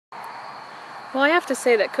Well, I have to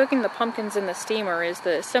say that cooking the pumpkins in the steamer is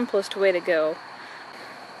the simplest way to go.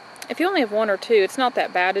 If you only have one or two, it's not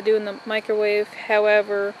that bad to do in the microwave.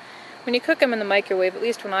 However, when you cook them in the microwave, at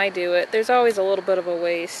least when I do it, there's always a little bit of a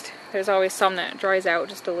waste. There's always some that dries out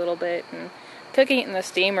just a little bit. And cooking it in the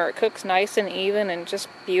steamer, it cooks nice and even and just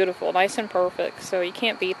beautiful, nice and perfect. So you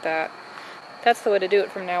can't beat that. That's the way to do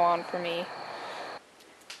it from now on for me.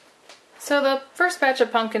 So the first batch of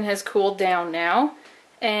pumpkin has cooled down now.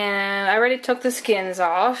 And I already took the skins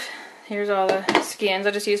off. Here's all the skins.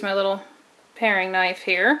 I just used my little paring knife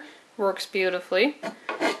here. Works beautifully.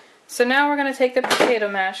 So now we're going to take the potato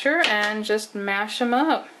masher and just mash them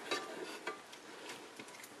up.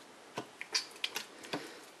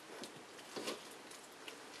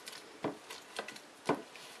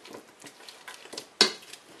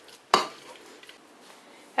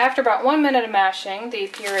 After about 1 minute of mashing, the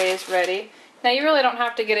puree is ready. Now you really don't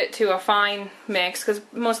have to get it to a fine mix, because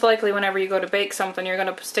most likely whenever you go to bake something you're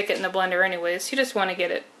going to stick it in the blender anyways. You just want to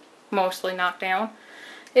get it mostly knocked down.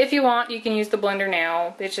 If you want, you can use the blender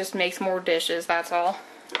now. It just makes more dishes, that's all.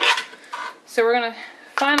 So we're going to,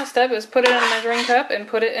 final step is put it in a measuring cup and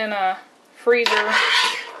put it in a freezer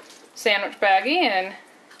sandwich baggie, and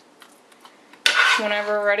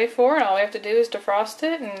whenever we're ready for it, all we have to do is defrost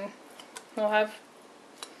it and we'll have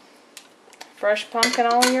fresh pumpkin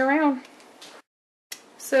all year round.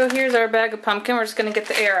 So here's our bag of pumpkin. We're just going to get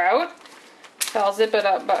the air out. So I'll zip it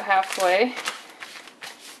up about halfway.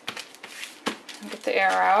 Get the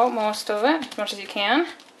air out, most of it, as much as you can.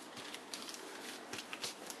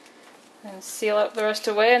 And seal up the rest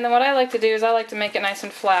away. And then what I like to do is I like to make it nice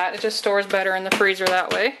and flat. It just stores better in the freezer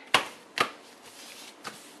that way.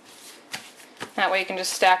 That way you can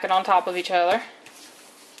just stack it on top of each other.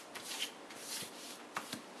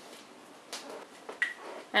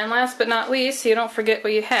 And last but not least, so you don't forget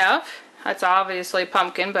what you have, that's obviously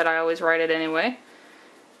pumpkin, but I always write it anyway.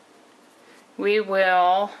 We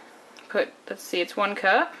will put, let's see, it's 1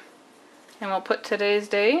 cup, and we'll put today's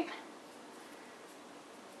date.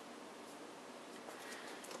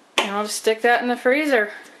 And I'll just stick that in the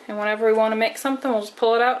freezer. And whenever we want to make something, we'll just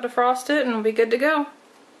pull it out, defrost it, and we'll be good to go.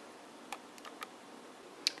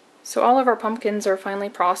 So all of our pumpkins are finally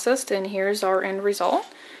processed, and here's our end result.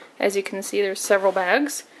 As you can see, there's several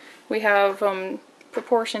bags. We have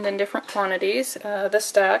proportioned in different quantities. This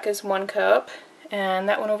stack is 1 cup, and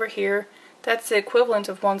that one over here, that's the equivalent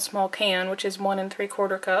of 1 small can, which is 1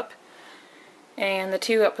 3/4 cup. And the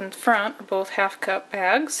 2 up in front are both 1/2 cup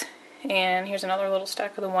bags. And here's another little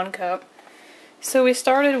stack of the 1 cup. So we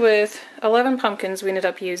started with 11 pumpkins we ended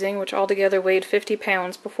up using, which altogether weighed 50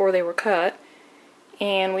 pounds before they were cut.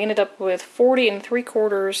 And we ended up with 40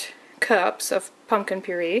 3/4 cups of pumpkin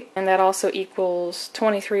puree, and that also equals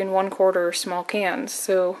 23 1/4 small cans.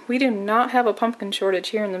 So we do not have a pumpkin shortage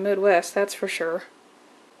here in the Midwest, that's for sure.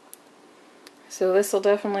 So this will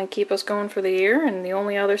definitely keep us going for the year, and the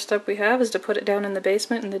only other step we have is to put it down in the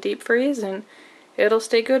basement in the deep freeze, and it'll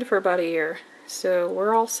stay good for about a year. So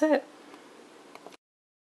we're all set.